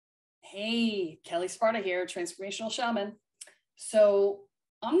Hey, Kelle Sparta here, transformational shaman. So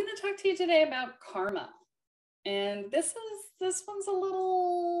I'm going to talk to you today about karma. And this one's a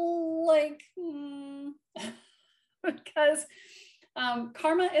little like because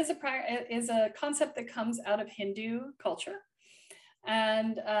karma is a concept that comes out of Hindu culture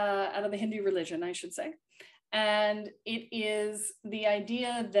and out of the Hindu religion, I should say. And it is the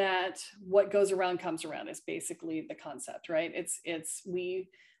idea that what goes around comes around is basically the concept, right?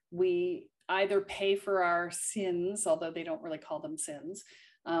 We either pay for our sins, although they don't really call them sins,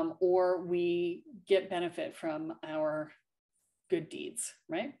 or we get benefit from our good deeds,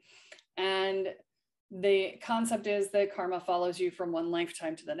 right? And the concept is that karma follows you from one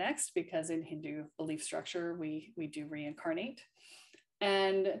lifetime to the next, because in Hindu belief structure, we do reincarnate.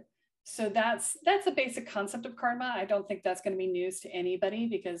 And so that's a basic concept of karma. I don't think that's going to be news to anybody,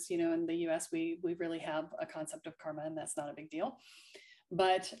 because, you know, in the US, we really have a concept of karma, and that's not a big deal.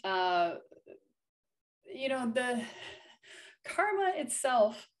 But, you know, the karma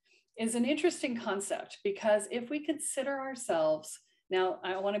itself is an interesting concept, because if we consider ourselves, now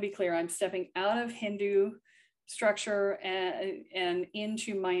I want to be clear, I'm stepping out of Hindu structure and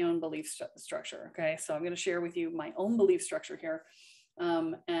into my own belief structure. Okay. So I'm going to share with you my own belief structure here.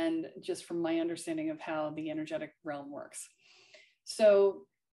 And just from my understanding of how the energetic realm works. So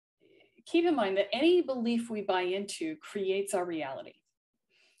keep in mind that any belief we buy into creates our reality.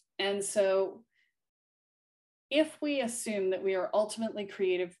 And so if we assume that we are ultimately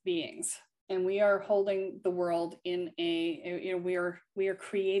creative beings and we are holding the world in we are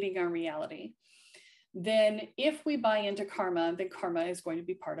creating our reality, then if we buy into karma, then karma is going to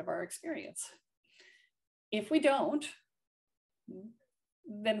be part of our experience. If we don't,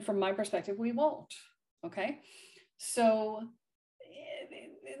 then from my perspective, we won't. Okay. So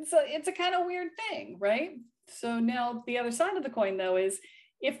it's a kind of weird thing, right? So now the other side of the coin, though, is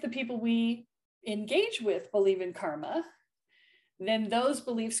if the people we engage with believe in karma, then those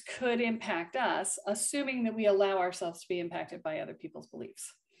beliefs could impact us, assuming that we allow ourselves to be impacted by other people's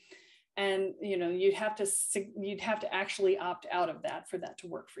beliefs. And, you know, you'd have to actually opt out of that for that to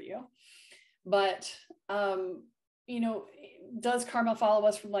work for you. But, you know, does karma follow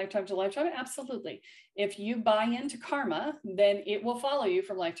us from lifetime to lifetime? Absolutely. If you buy into karma, then it will follow you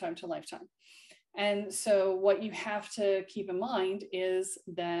from lifetime to lifetime. And so what you have to keep in mind is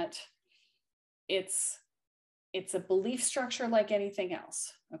that it's a belief structure like anything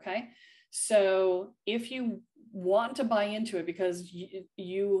else. Okay. So if you want to buy into it because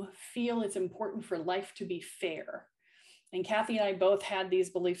you feel it's important for life to be fair, and Kathy and I both had these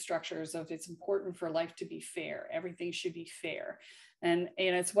belief structures of it's important for life to be fair. Everything should be fair. And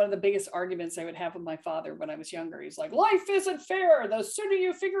it's one of the biggest arguments I would have with my father when I was younger. He's like, life isn't fair. The sooner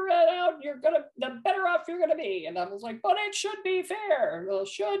you figure it out, the better off you're going to be. And I was like, but it should be fair. Well,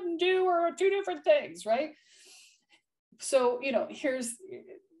 should and do are two different things, right? So, you know,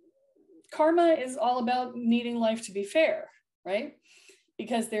 karma is all about needing life to be fair, right?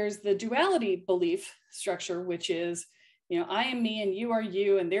 Because there's the duality belief structure, which is, you know, I am me and you are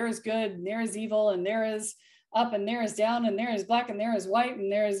you, and there is good and there is evil and there is up and there is down and there is black and there is white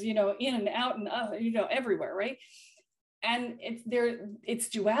and there is, you know, in and out and you know, everywhere, right? And it's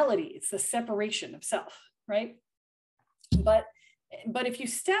duality. It's the separation of self, right? But if you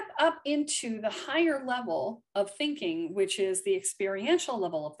step up into the higher level of thinking, which is the experiential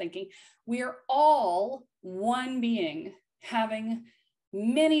level of thinking, we are all one being having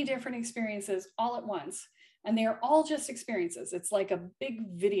many different experiences all at once. And they are all just experiences. It's like a big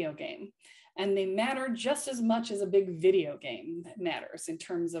video game, and they matter just as much as a big video game matters in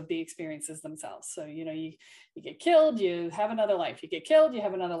terms of the experiences themselves. So, you know, you get killed, you have another life. You get killed, you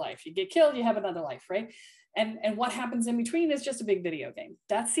have another life. You get killed, you have another life, right? And what happens in between is just a big video game.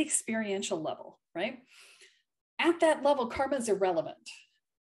 That's the experiential level, right? At that level, karma is irrelevant,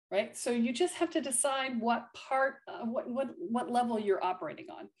 right? So you just have to decide what level you're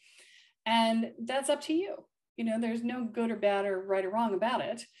operating on. And that's up to you. You know, there's no good or bad or right or wrong about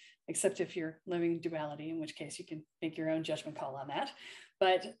it, except if you're living duality, in which case you can make your own judgment call on that.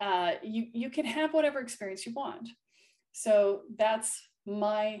 But you can have whatever experience you want. So that's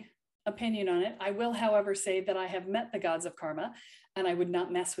my opinion on it. I will, however, say that I have met the gods of karma, and I would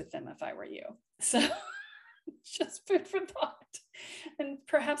not mess with them if I were you. So just food for thought. And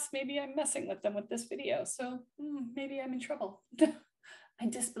perhaps maybe I'm messing with them with this video. So maybe I'm in trouble. I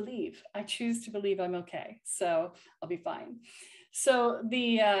disbelieve. I choose to believe I'm okay. So I'll be fine. So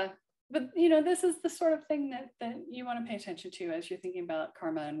but you know, this is the sort of thing that you want to pay attention to as you're thinking about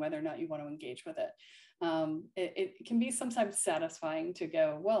karma and whether or not you want to engage with it. It can be sometimes satisfying to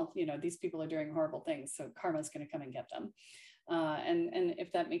go, well, you know, these people are doing horrible things, so karma is going to come and get them. And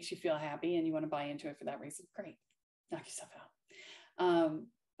if that makes you feel happy and you want to buy into it for that reason, great, knock yourself out.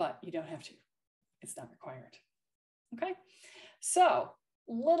 But you don't have to. It's not required. Okay. So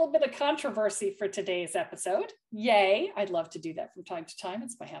a little bit of controversy for today's episode. Yay. I'd love to do that from time to time.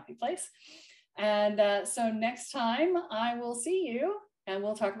 It's my happy place. And so next time I will see you and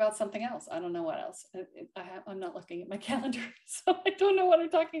we'll talk about something else. I don't know what else. I'm not looking at my calendar, so I don't know what I'm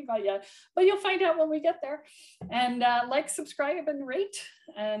talking about yet, but you'll find out when we get there. And like, subscribe, and rate,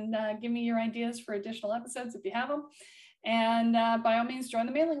 and give me your ideas for additional episodes if you have them. And by all means, join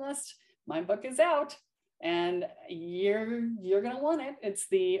the mailing list. My book is out and you're going to want it. It's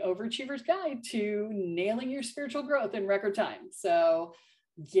the Overachiever's Guide to Nailing Your Spiritual Growth in Record Time. So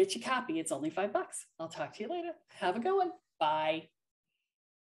get your copy. It's only $5. I'll talk to you later. Have a good one. Bye.